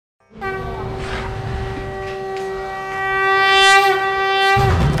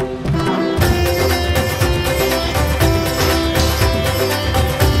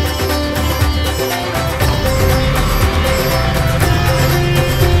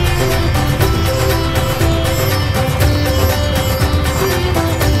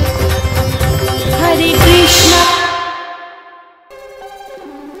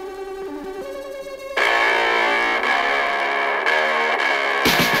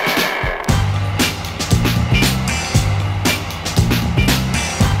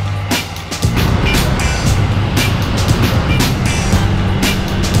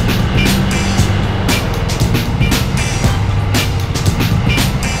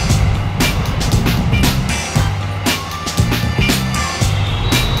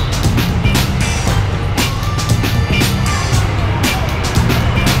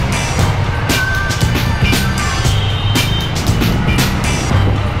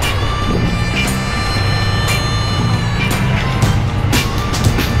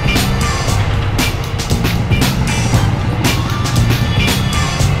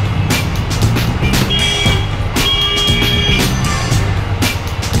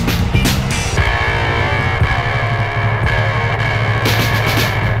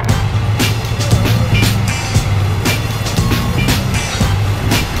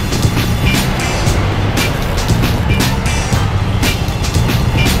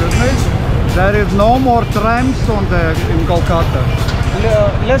There is no more trams in Kolkata.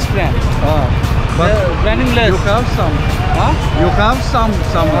 Less tram. But Running less. you have some. Huh? You have some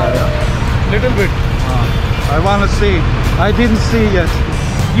somewhere. Yeah? Little bit. I want to see. I didn't see yet.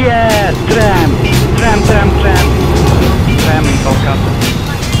 Yes, tram. Tram in Kolkata.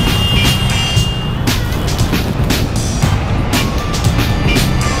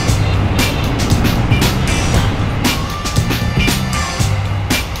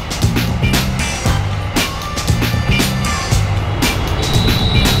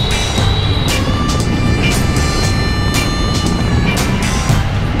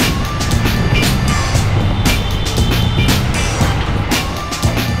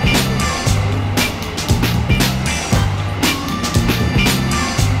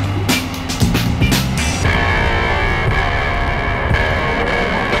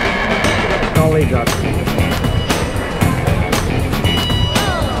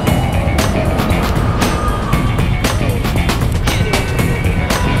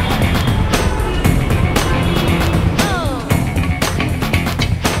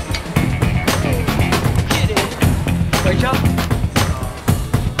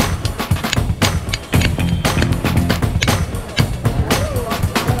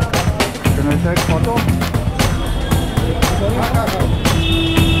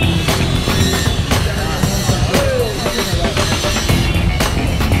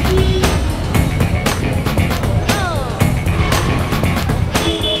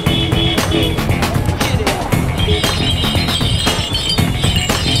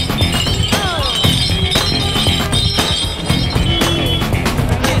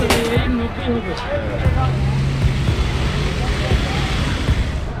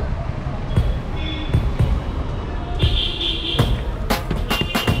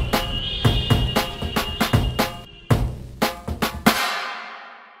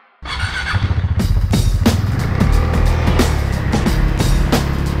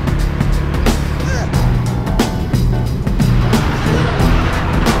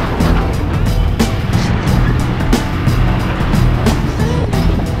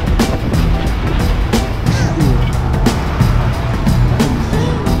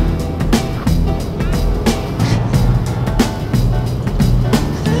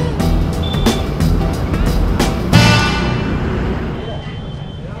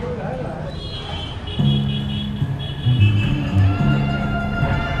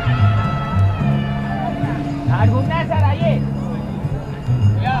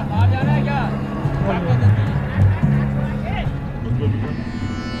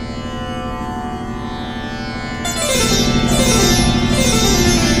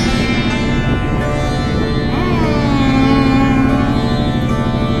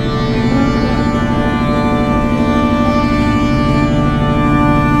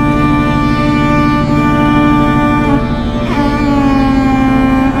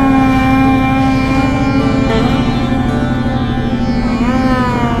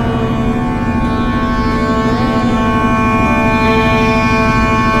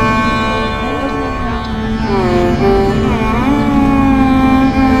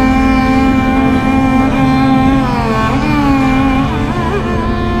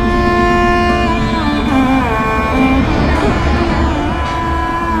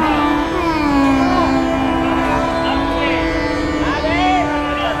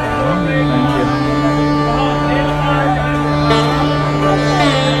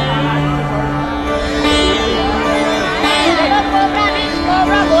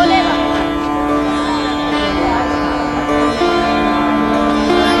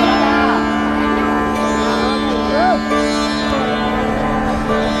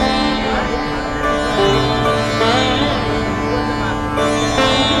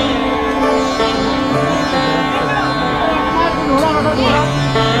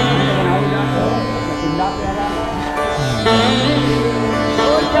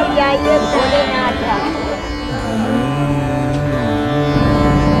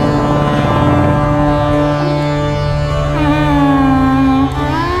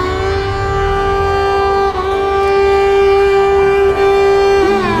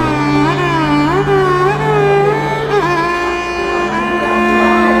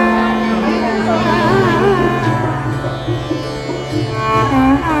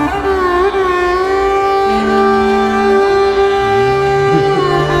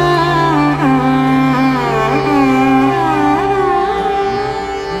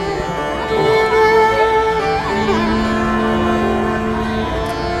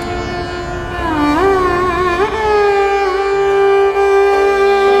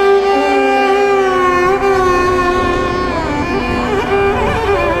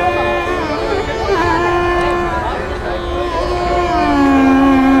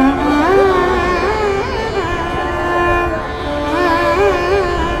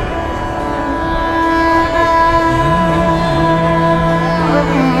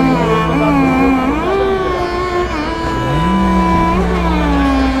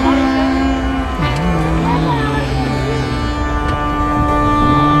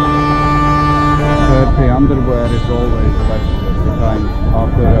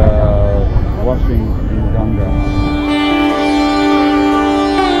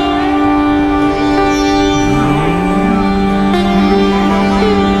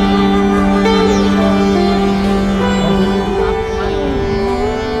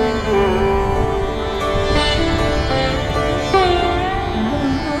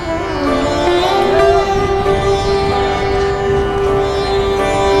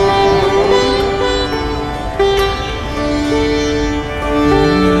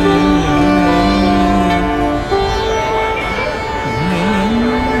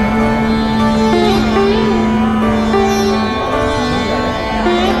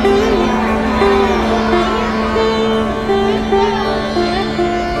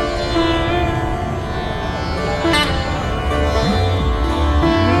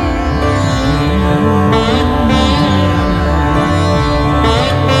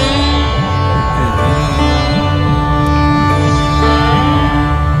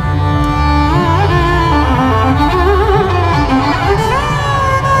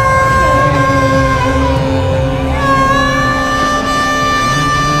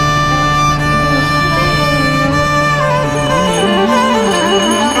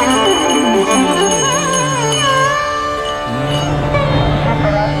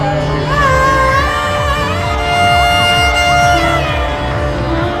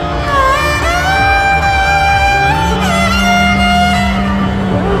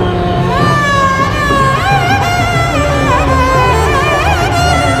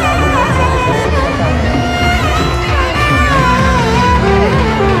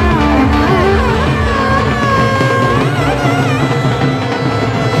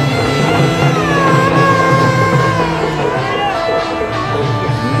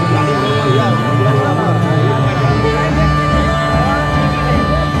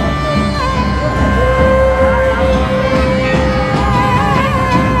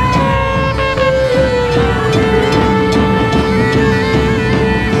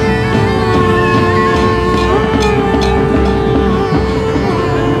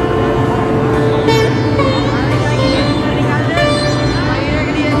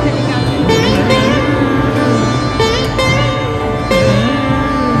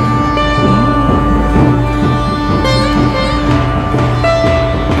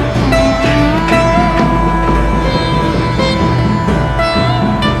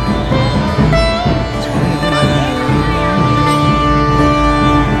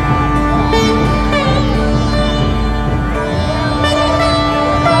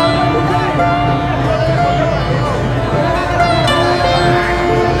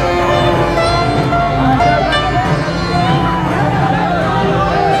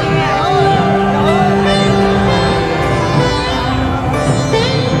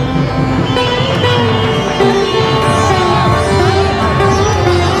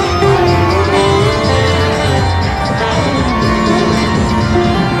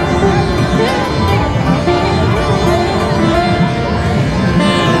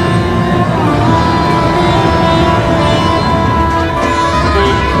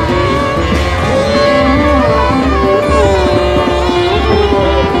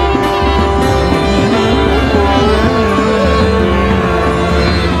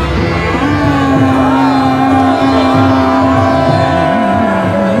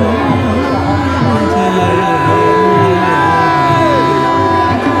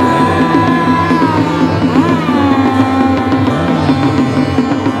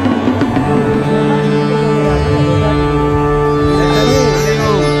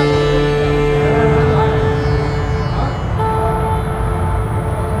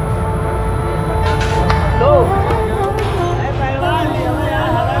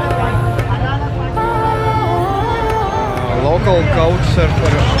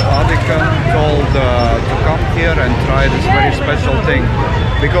 Aartika told to come here and try this very special thing.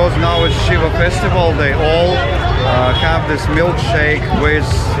 Because now it's Shiva festival, they all have this milkshake with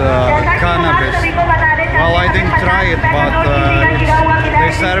cannabis. Well, I didn't try it, but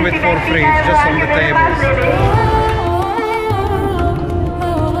they serve it for free, it's just on the tables.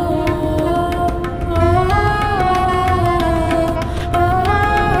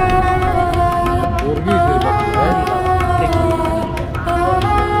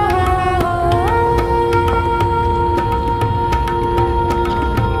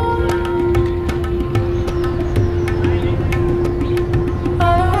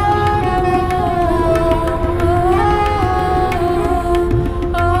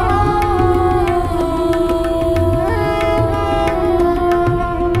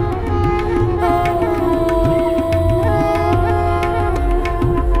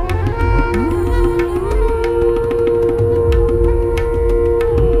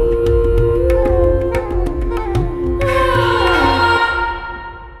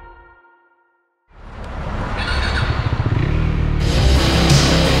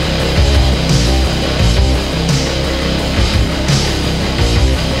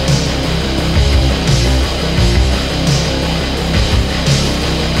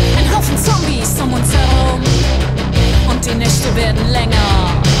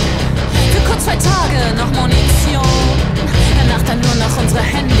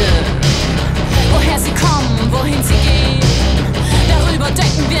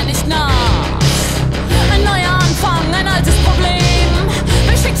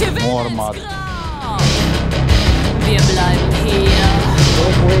 Wir bleiben hier.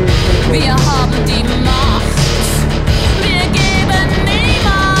 Wir haben die Macht. Wir geben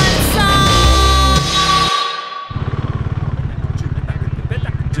niemals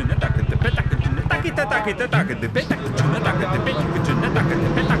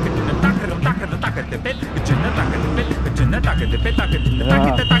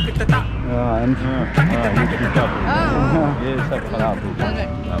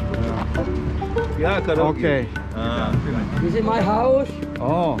Okay. This is my house.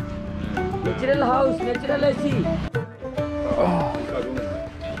 Oh. Natural house, natural AC.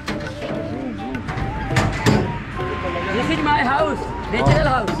 This is my house, natural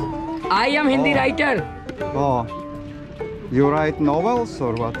house. I am Hindi writer. Oh. You write novels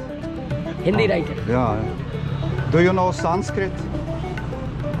or what? Hindi writer. Yeah. Do you know Sanskrit?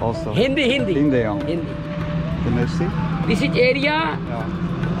 Also. Hindi. Hindi, yeah. Hindi. Can I see? This is area Yeah.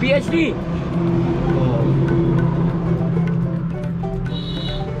 PhD.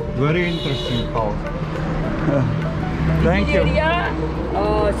 Very interesting house. Thank This you. area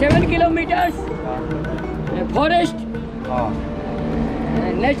 7 kilometers forest,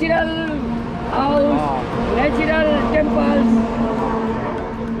 natural house, natural temples.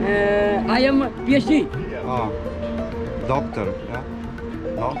 I am PhD. Doctor, yeah?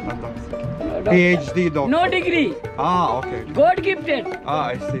 No, not doctor. Doctor. PhD doctor. No degree. Okay. God gifted.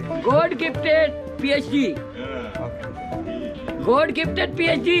 I see. God gifted PhD. Okay. God gifted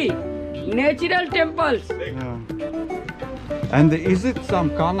PhD. Natural temples. Yeah. And is it some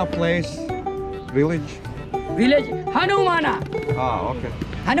kind of place, village? Village Hanumana. Okay.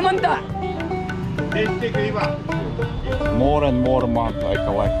 Hanumanta. More and more mud I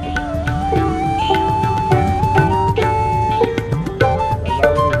collected.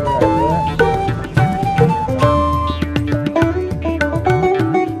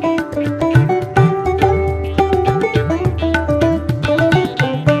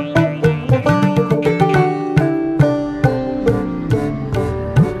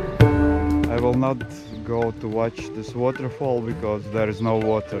 Go to watch this waterfall because there is no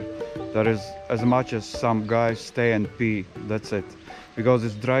water. There is as much as some guys stay and pee. That's it. Because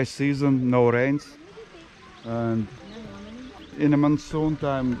it's dry season, no rains, and in a monsoon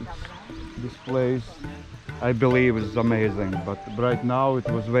time this place I believe is amazing. But right now it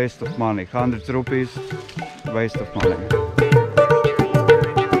was waste of money. 100 rupees, waste of money.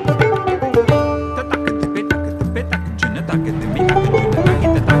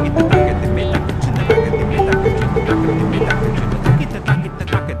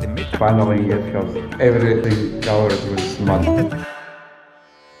 Finally, it has everything covered with mud.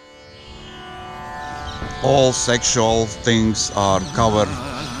 All sexual things are covered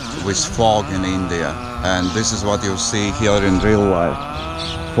with fog in India, and this is what you see here in real life.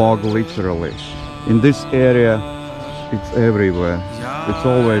 Fog, literally. In this area, it's everywhere. It's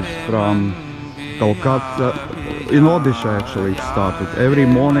always from Kolkata, in Odisha actually it started. Every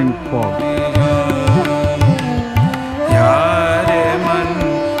morning, fog.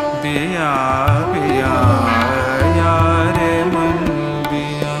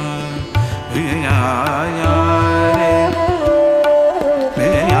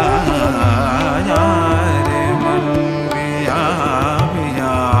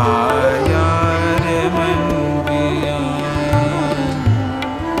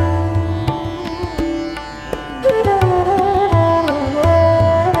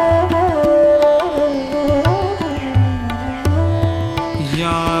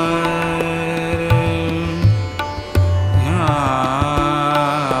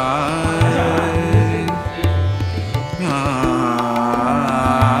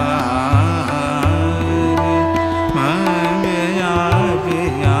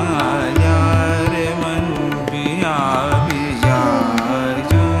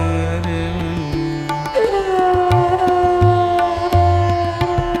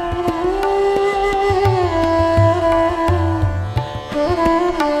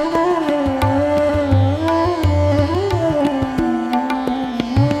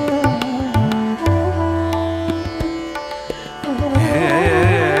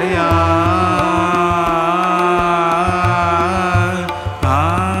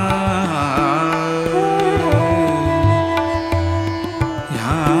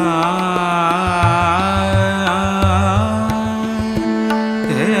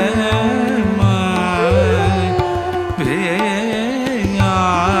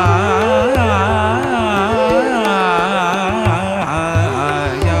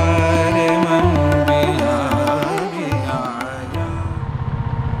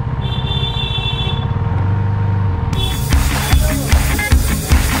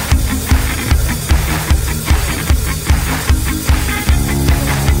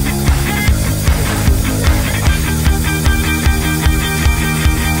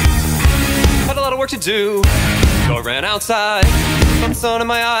 Do. So I ran outside, got the sun in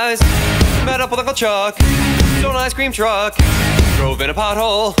my eyes, met up with Uncle Chuck, stole an ice cream truck, drove in a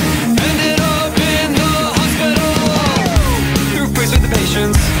pothole, ended up in the hospital. Threw face with the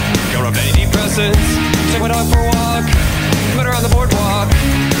patients, got rubbed antidepressants, took my dog for a walk, met her on the boardwalk,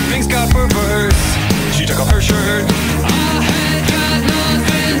 things got perverse, she took off her shirt, I had got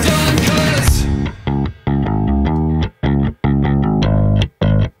nothing done 'cause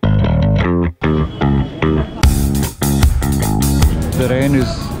the rain is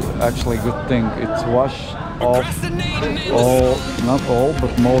actually a good thing. It's washed off all, not all,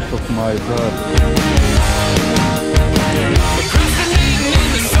 but most of my dirt.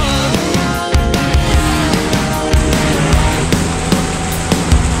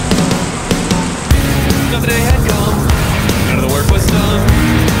 Another day had come, none of the work was done.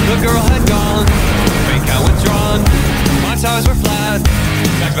 The girl had gone, bank account withdrawn. My tires were flat,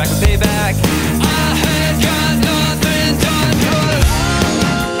 back to back with payback. I had got nothing done 'cause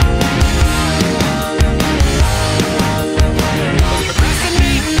I was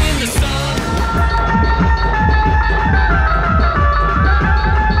procrastinating in the sun.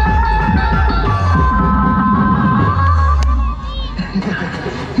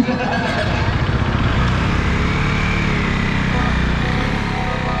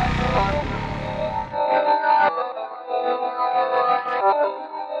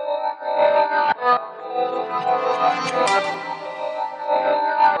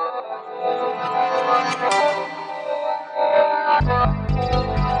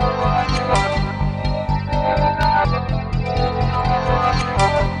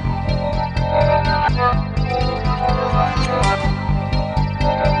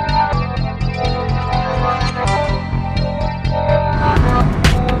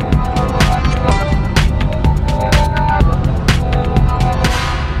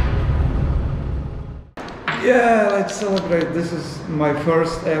 Yeah, let's celebrate. This is my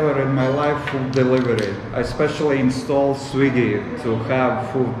first ever in my life food delivery. I specially installed Swiggy to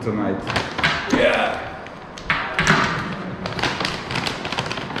have food tonight. Yeah!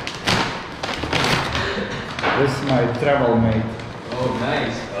 This is my travel mate. Oh,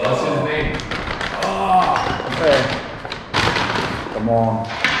 nice. What's his name? Hey. Come on.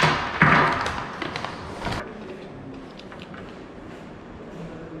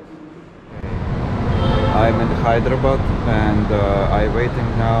 I'm in Hyderabad and I'm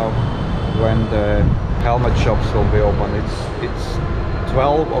waiting now when the helmet shops will be open. It's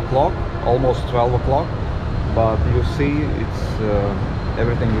 12 o'clock, almost 12 o'clock, but you see it's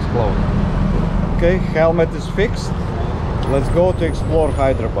everything is closed. Okay, helmet is fixed. Let's go to explore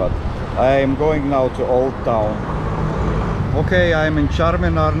Hyderabad. I am going now to Old Town. Okay, I'm in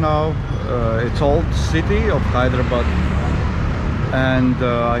Charminar now. It's old city of Hyderabad. And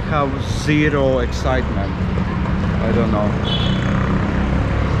I have zero excitement. I don't know.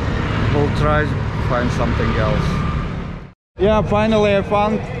 We'll try to find something else. Yeah, finally I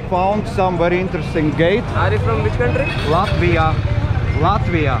found some very interesting gate. Are you from which country? Latvia.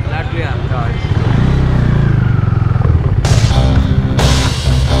 Latvia. Latvia. Guys.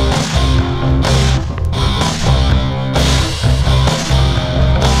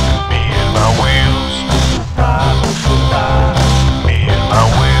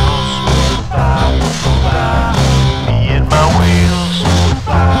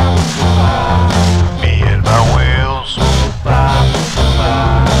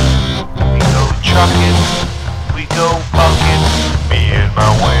 We go bucking, me and my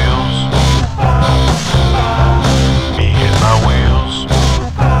wheels. Me and my wheels.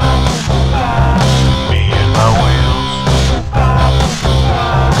 Me and my wheels.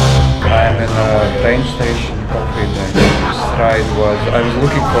 I'm in a train station coffee day. This ride was, I was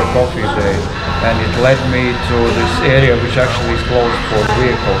looking for coffee day and it led me to this area which actually is closed for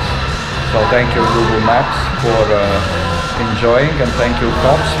vehicles. So thank you Google Maps for enjoying and thank you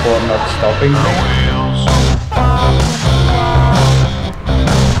cops for not stopping me.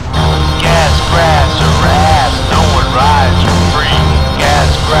 Gas, grass, or ass, no one rides for free.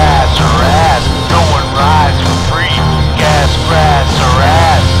 Gas, grass, or ass, no one rides for free. Gas, grass, or ass.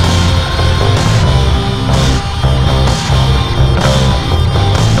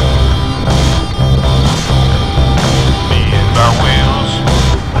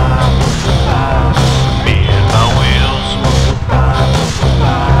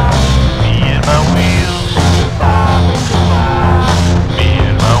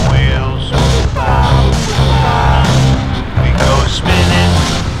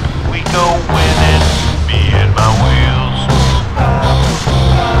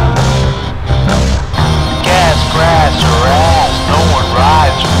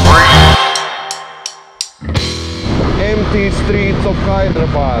 streets of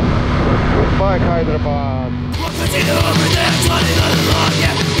Hyderabad. Goodbye, Hyderabad.